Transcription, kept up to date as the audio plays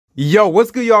Yo,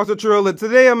 what's good, y'all? It's Latrell, and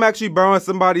today I'm actually borrowing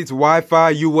somebody's Wi-Fi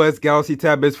US Galaxy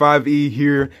Tab S5e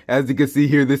here. As you can see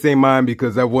here, this ain't mine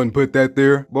because I wouldn't put that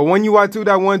there. But One UI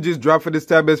 2.1 just dropped for this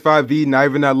Tab S5e not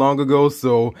even that long ago,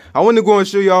 so I want to go and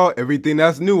show y'all everything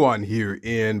that's new on here.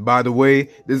 And by the way,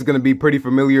 this is going to be pretty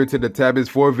familiar to the Tab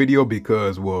S4 video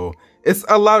because, well, it's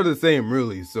a lot of the same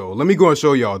really. So let me go and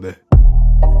show y'all that.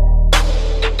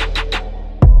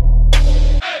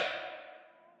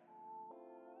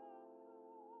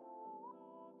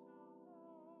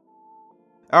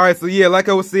 Alright, so yeah, like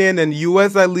I was saying, in the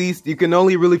US at least, you can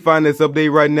only really find this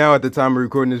update right now at the time of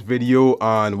recording this video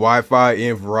on Wi-Fi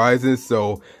and Verizon.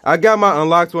 So I got my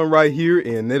unlocked one right here,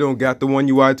 and they don't got the One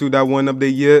UI 2.1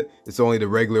 update yet. It's only the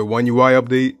regular One UI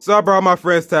update. So I brought my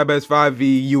friend's Tab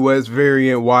S5e US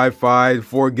variant Wi-Fi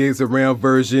 4 gigs of RAM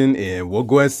version, and we'll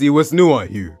go and see what's new on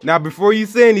here. Now, before you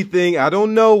say anything, I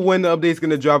don't know when the update's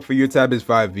gonna drop for your Tab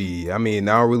S5e. I mean,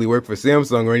 I don't really work for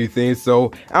Samsung or anything,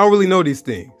 so I don't really know these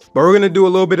things. But we're gonna do a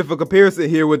little bit of a comparison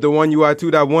here with the One UI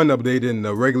 2.1 update and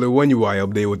the regular One UI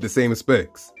update with the same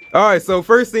specs. Alright, so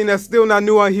first thing that's still not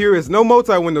new on here is no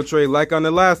multi-window tray like on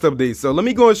the last update. So let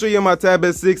me go and show you my Tab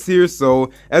S6 here.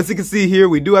 So as you can see here,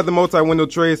 we do have the multi-window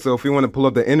tray. So if you want to pull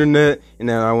up the internet and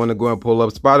then I want to go and pull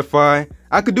up Spotify,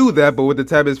 I could do that, but with the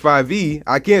Tab S5e,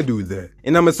 I can't do that.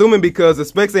 And I'm assuming because the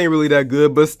specs ain't really that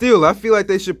good, but still, I feel like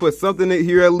they should put something in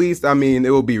here at least. I mean, it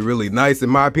will be really nice in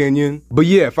my opinion. But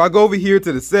yeah, if I go over here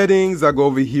to the settings, I go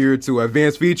over here to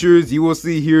advanced features, you will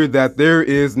see here that there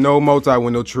is no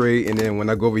multi-window tray. And then when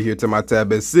I go over here to my Tab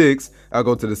S6, I'll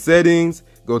go to the settings,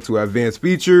 go to advanced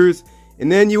features,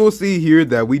 and then you will see here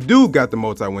that we do got the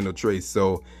multi-window tray.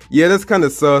 So yeah, that's kind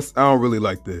of sus. I don't really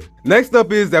like that. Next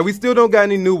up is that we still don't got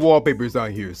any new wallpapers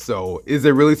on here. So is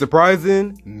it really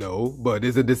surprising? No. But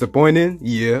is it disappointing?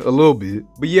 Yeah, a little bit.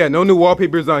 But yeah, no new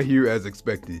wallpapers on here as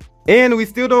expected. And we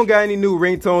still don't got any new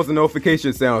ringtones and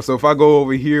notification sounds. So if I go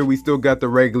over here, we still got the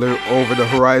regular over the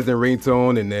horizon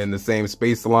ringtone and then the same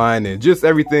space line and just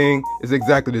everything is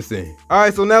exactly the same.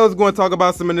 Alright, so now let's go and talk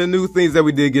about some of the new things that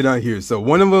we did get on here. So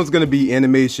one of them is going to be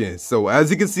animations. So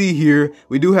as you can see here,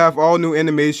 we do have all new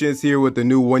animations here with the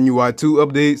new One UI 2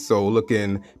 update. So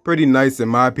looking pretty nice in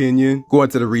my opinion. Going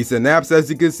to the recent apps,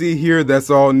 as you can see here, that's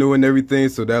all new and everything.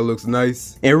 So that looks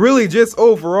nice. And really just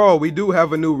overall, we do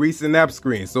have a new recent app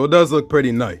screen. So it does look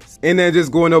pretty nice. And then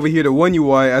just going over here to One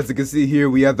UI, as you can see here,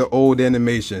 we have the old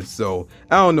animations. So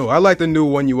I don't know, I like the new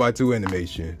One UI 2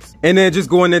 animations. And then just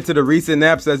going into the recent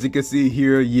apps, as you can see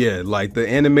here, yeah, like the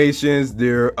animations,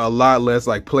 they're a lot less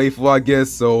like playful, I guess.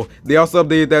 So they also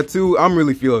updated that too. I'm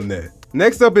really feeling that.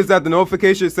 Next up is that the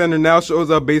notification center now shows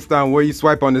up based on where you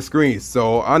swipe on the screen.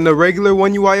 So on the regular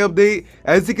One UI update,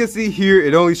 as you can see here,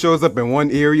 it only shows up in one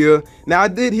area. Now I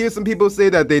did hear some people say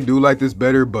that they do like this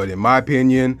better, but in my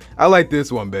opinion, I like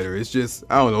this one better. It's just,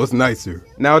 I don't know, it's nicer.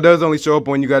 Now it does only show up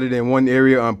when you got it in one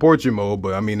area on portrait mode,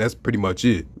 but I mean, that's pretty much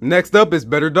it. Next up is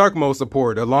better dark mode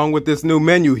support along with this new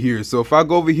menu here. So if I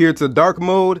go over here to dark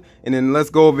mode and then let's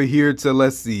go over here to,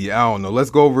 let's see, I don't know, let's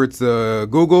go over to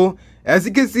Google. As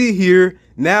you can see here,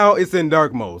 now it's in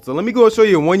dark mode. So let me go and show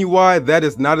you One UI. That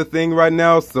is not a thing right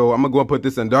now. So I'm gonna go and put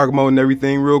this in dark mode and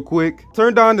everything real quick.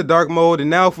 Turned on the dark mode, and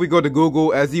now if we go to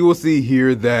Google, as you will see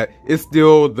here, that it's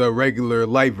still the regular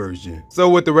light version. So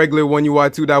with the regular One UI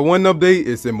 2.1 update,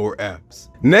 it's in more apps.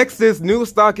 Next is new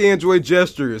stock Android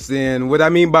gestures, and what I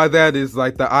mean by that is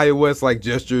like the iOS like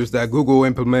gestures that Google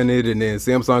implemented and then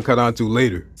Samsung cut onto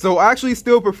later. So I actually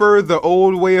still prefer the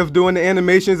old way of doing the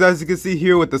animations, as you can see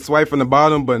here with the swipe from the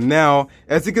bottom, but now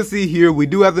as you can see here, we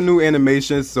do have the new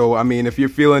animations. So I mean, if you're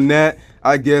feeling that,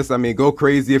 I guess, I mean, go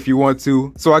crazy if you want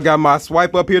to. So I got my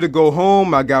swipe up here to go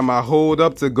home, I got my hold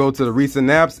up to go to the recent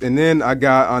apps, and then I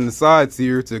got on the sides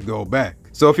here to go back.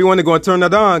 So if you want to go and turn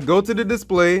that on, go to the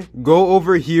display, go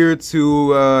over here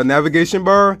to navigation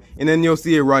bar, and then you'll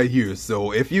see it right here.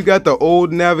 So if you got the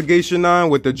old navigation on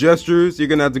with the gestures, you're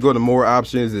gonna have to go to more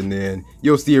options and then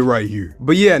you'll see it right here.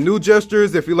 But yeah, new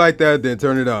gestures, if you like that, then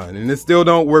turn it on. And it still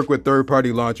don't work with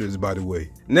third-party launchers, by the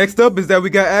way. Next up is that we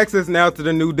got access now to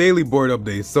the new daily board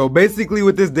update. So basically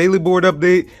with this daily board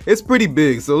update, it's pretty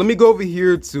big. So let me go over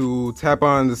here to tap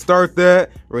on to start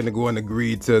that. We're gonna go and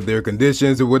agree to their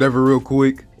conditions or whatever real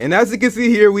quick. And as you can see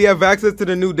here, we have access to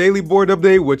the new daily board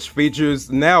update, which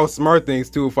features now smart things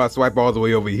too if I swipe all the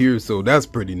way over here, so that's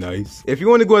pretty nice. If you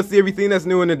want to go and see everything that's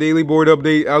new in the daily board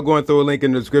update, I'll go and throw a link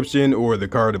in the description or the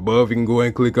card above you can go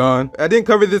and click on. I didn't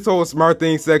cover this whole smart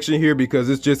things section here because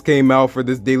this just came out for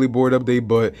this daily board update,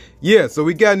 but But yeah, so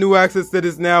we got new access to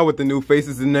this now with the new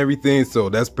faces and everything, so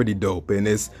that's pretty dope. And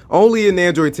it's only an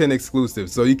Android 10 exclusive,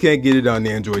 so you can't get it on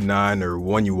Android 9 or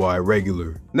One UI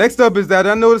regular. Next up is that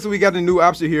I noticed we got a new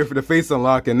option here for the face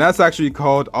unlock, and that's actually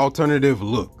called alternative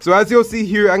look. So as you'll see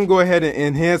here, I can go ahead and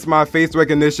enhance my face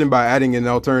recognition by adding an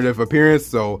alternative appearance.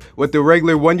 So with the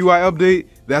regular One UI update,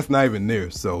 that's not even there,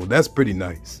 so that's pretty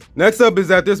nice. Next up is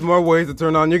that there's more ways to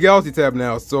turn on your Galaxy Tab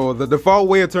now. So the default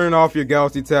way of turning off your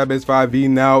Galaxy Tab S5e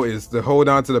now is to hold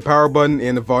on to the power button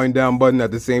and the volume down button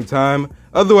at the same time.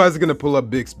 Otherwise, it's gonna pull up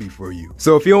Bixby for you.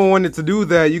 So if you don't want it to do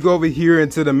that, you go over here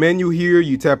into the menu here,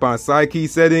 you tap on side key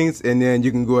settings, and then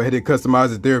you can go ahead and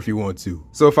customize it there if you want to.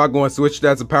 So if I go and switch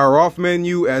that to power off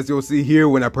menu, as you'll see here,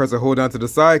 when I press and hold on to the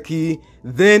side key,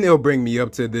 then it'll bring me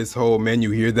up to this whole menu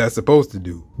here that's supposed to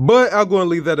do. But I'll go and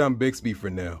leave that on Bixby for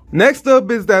now. Next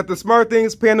up is that the Smart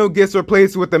Things panel gets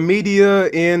replaced with the Media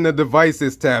and the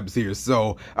Devices tabs here.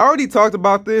 So I already talked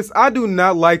about this. I do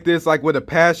not like this like with a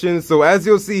passion. So as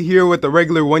you'll see here with the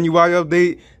regular One UI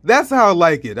update, that's how I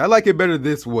like it. I like it better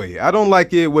this way. I don't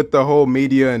like it with the whole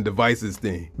Media and Devices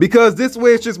thing, because this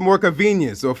way it's just more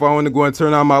convenient. So if I want to go and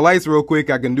turn on my lights real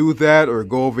quick, I can do that, or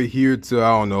go over here to,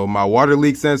 I don't know, my water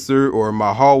leak sensor or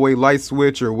my hallway light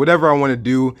switch or whatever I want to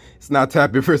do. It's not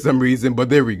tapping for some reason, but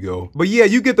there we go. But yeah,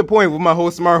 you get the point with my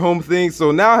whole smart home thing.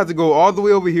 So now I have to go all the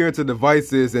way over here into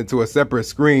Devices, into a separate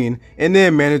screen, and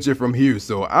then manage it from here.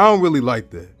 So I don't really like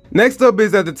that. Next up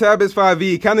is that the Tab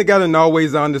S5e kind of got an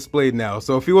always on display now.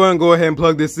 So if you want to go ahead and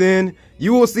plug this in,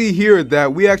 you will see here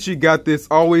that we actually got this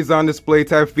always on display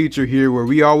type feature here where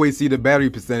we always see the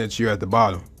battery percentage here at the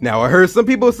bottom. Now I heard some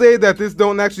people say that this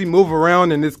don't actually move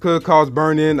around and this could cause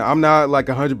burn-in. I'm not like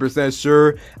 100%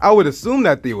 sure. I would assume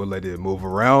that they would let it move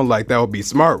around, like that would be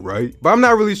smart, right? But I'm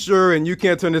not really sure, and you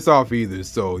can't turn this off either.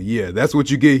 So yeah, that's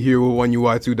what you get here with One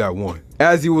UI 2.1.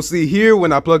 As you will see here,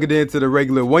 when I plug it into the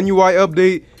regular One UI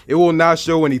update, it will not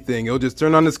show anything. It'll just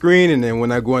turn on the screen, and then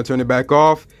when I go and turn it back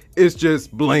off, it's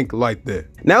just blank like that.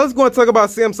 Now let's go and talk about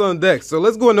Samsung DeX. So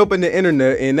let's go and open the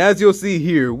internet, and as you'll see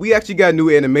here, we actually got new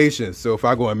animations. So if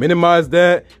I go and minimize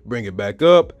that, bring it back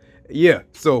up, yeah,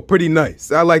 so pretty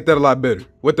nice. I like that a lot better.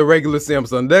 With the regular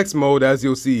Samsung DeX mode, as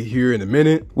you'll see here in a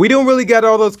minute, we don't really got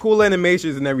all those cool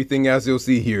animations and everything, as you'll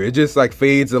see here. It just like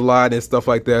fades a lot and stuff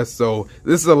like that. So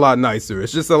this is a lot nicer.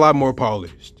 It's just a lot more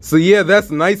polished. So yeah,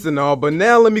 that's nice and all, but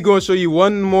now let me go and show you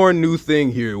one more new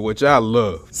thing here, which I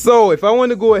love. So if I want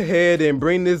to go ahead and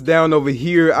bring this down over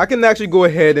here, I can actually go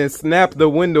ahead and snap the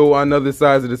window on the other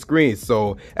sides of the screen.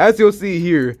 So as you'll see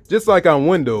here, just like on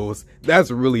Windows,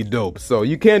 that's really dope. So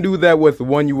you can't do that with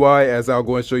One UI, as I'll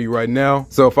go and show you right now.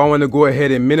 So if I want to go ahead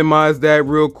and minimize that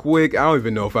real quick, I don't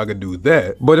even know if I could do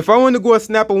that. But if I want to go and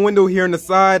snap a window here on the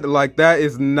side, like that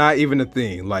is not even a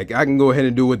thing. Like I can go ahead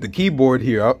and do it with the keyboard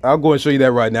here. I'll go and show you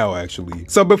that right now actually.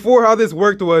 So before, how this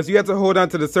worked was you had to hold on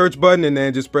to the search button and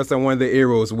then just press on one of the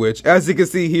arrows, which as you can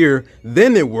see here,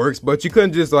 then it works, but you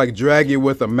couldn't just like drag it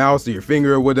with a mouse or your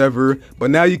finger or whatever.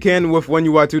 But now you can with One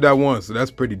UI 2.1, so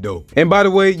that's pretty dope. And by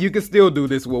the way, you can still do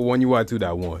this with One UI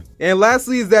 2.1. And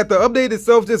lastly is that the update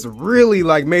itself just really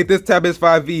like made this Tab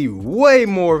S5e way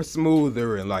more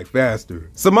smoother and like faster.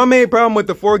 So my main problem with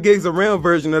the 4 gigs of RAM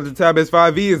version of the Tab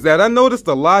S5e is that I noticed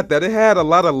a lot that it had a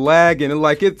lot of lag, and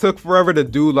it took forever to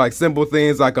do like simple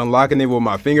things like unlocking it with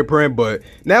my fingerprint. But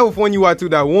now with One UI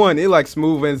 2.1, it like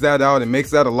smoothens that out and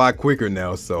makes that a lot quicker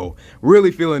now. So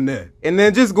really feeling that. And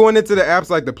then just going into the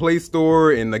apps like the Play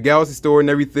Store and the Galaxy Store and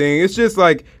everything, it's just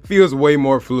like feels way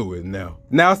more fluid now.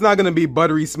 Now it's not going to be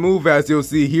buttery smooth, as you'll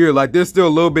see here. Like there's still a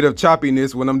little bit of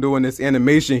choppiness when I'm doing this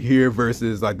animation here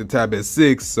versus like the Tab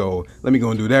S6. So let me go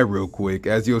and do that real quick.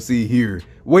 As you'll see here,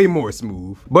 way more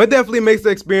smooth, but definitely makes the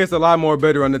experience a lot more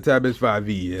better on the Tab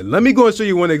S5e. And let me go and show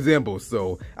you one example.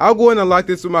 So I'll go and unlock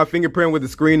this with my fingerprint with the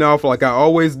screen off like I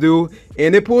always do,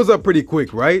 and it pulls up pretty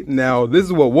quick, right? Now this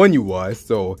is what One UI,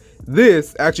 so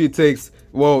this actually takes,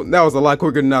 well, that was a lot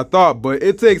quicker than I thought, but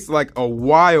it takes like a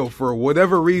while for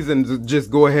whatever reason to just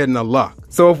go ahead and unlock.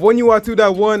 So if One UI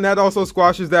 2.1, that also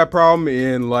squashes that problem.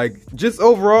 And like just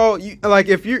overall, like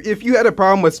if you had a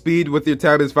problem with speed with your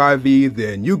Tab S5e,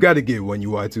 then you got to get One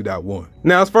UI 2.1.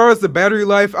 Now as far as the battery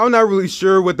life, I'm not really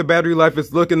sure what the battery life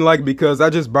is looking like because I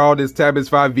just borrowed this Tab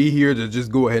S5e here to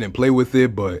just go ahead and play with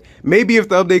it. But maybe if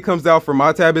the update comes out for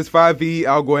my Tab S5e,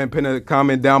 I'll go ahead and pin a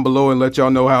comment down below and let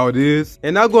y'all know how it is.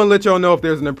 And I'll go and let y'all know if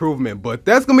there's an improvement. But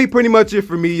that's gonna be pretty much it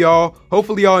for me, y'all.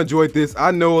 Hopefully y'all enjoyed this.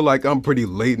 I know like I'm pretty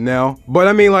late now, but But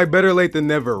I mean, like, better late than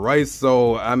never, right?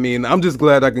 So, I mean, I'm just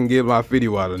glad I can get my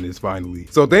video out on this finally.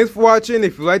 So thanks for watching.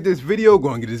 If you like this video, go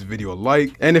and give this video a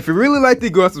like. And if you really liked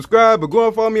it, go and subscribe. But go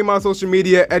and follow me on my social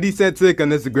media, EddieCentic on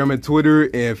Instagram and Twitter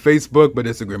and Facebook. But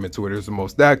Instagram and Twitter is the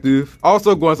most active.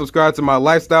 Also, go and subscribe to my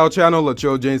lifestyle channel,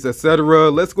 Latrell, Jennings,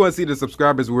 etc. Let's go and see the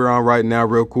subscribers we're on right now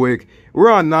real quick. We're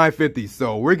on 950,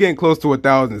 so we're getting close to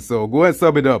 1,000. So go ahead and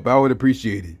sub it up. I would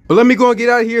appreciate it. But let me go and get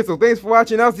out of here. So thanks for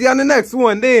watching. I'll see you on the next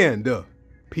one. Then,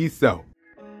 peace out.